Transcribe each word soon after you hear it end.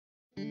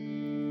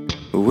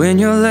when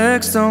your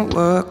legs don't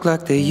work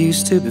like they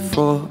used to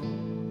before,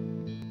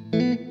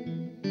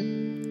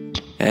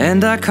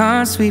 and I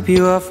can't sweep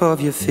you off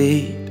of your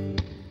feet.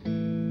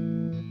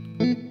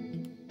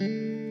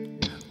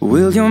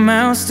 Will your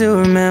mouth still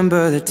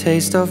remember the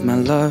taste of my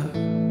love?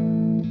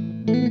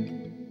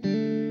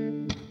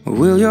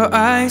 Will your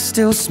eyes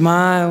still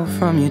smile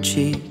from your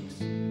cheeks?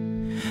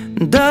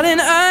 Darling,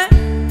 I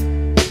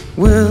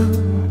will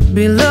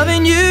be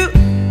loving you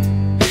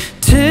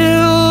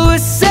till we're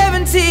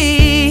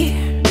 70.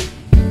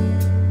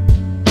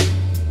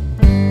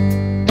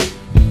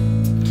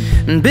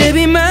 And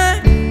baby, my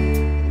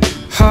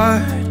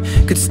heart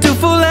could still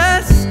fall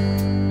as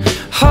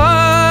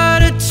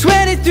hard at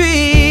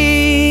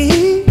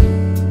 23.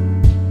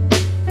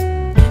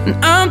 And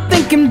I'm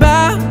thinking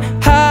about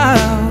how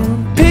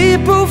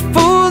people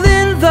fall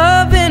in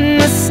love in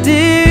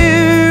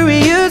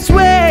mysterious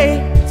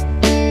ways.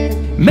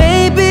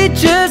 Maybe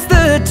just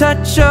the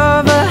touch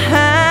of a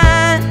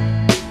hand.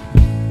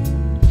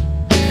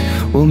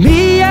 Well,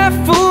 me, I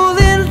fall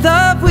in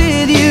love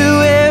with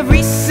you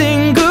every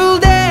single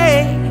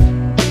day,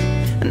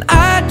 and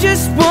I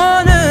just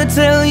wanna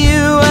tell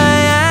you I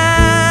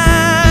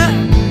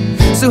am.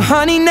 So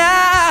honey,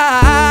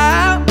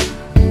 now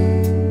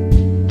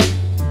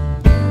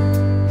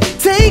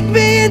take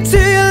me into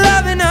your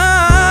loving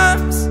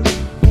arms.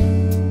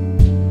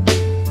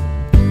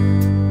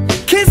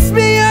 Kiss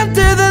me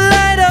under the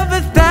light of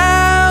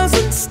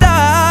 1,000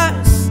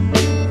 stars.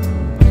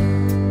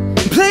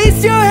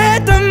 Place your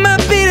head on my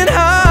beating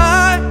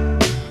heart.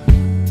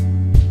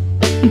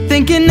 I'm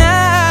thinking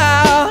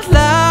out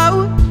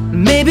loud,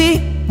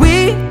 maybe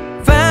we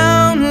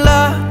found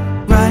love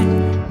right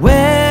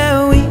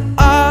where we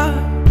are.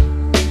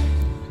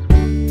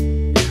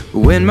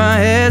 When my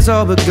hair's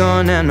all but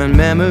gone and my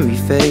memory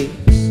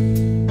fades,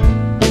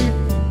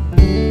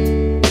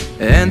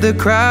 and the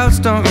crowds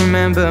don't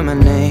remember my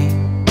name,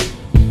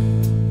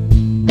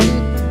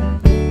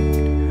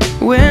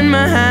 when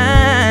my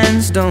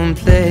hands don't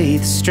play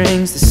the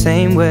strings the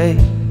same way,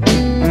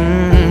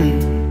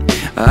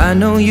 I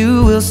know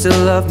you will still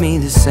love me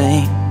the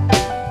same.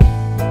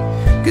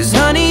 'Cause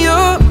honey,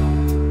 your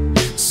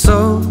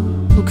soul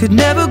could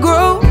never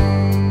grow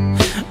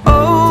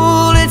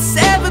old, it's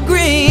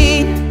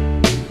evergreen.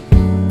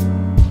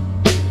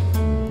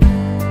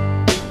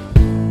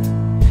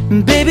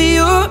 And baby,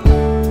 your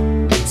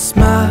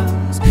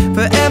smile's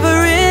forever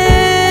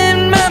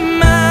in my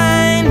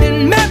mind and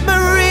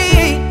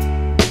memory.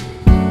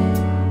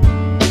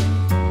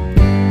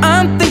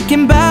 I'm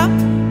thinking about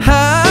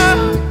how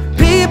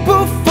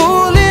people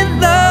fall in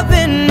love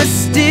in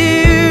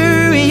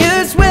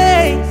mysterious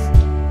ways,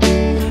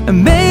 and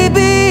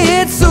maybe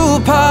it's all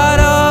part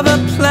of a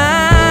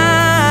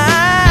plan.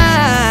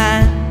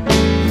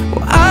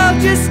 Well, I'll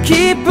just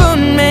keep on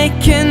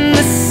making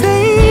the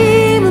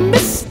same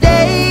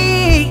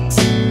mistakes,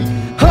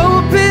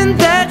 hoping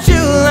that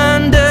you'll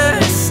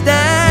understand.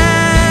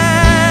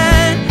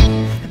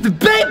 But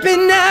baby,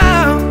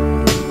 now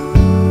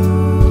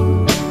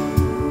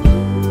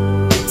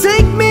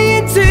take me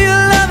into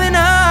your loving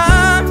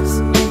arms.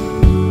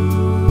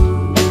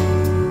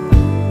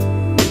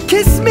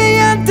 Kiss me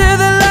under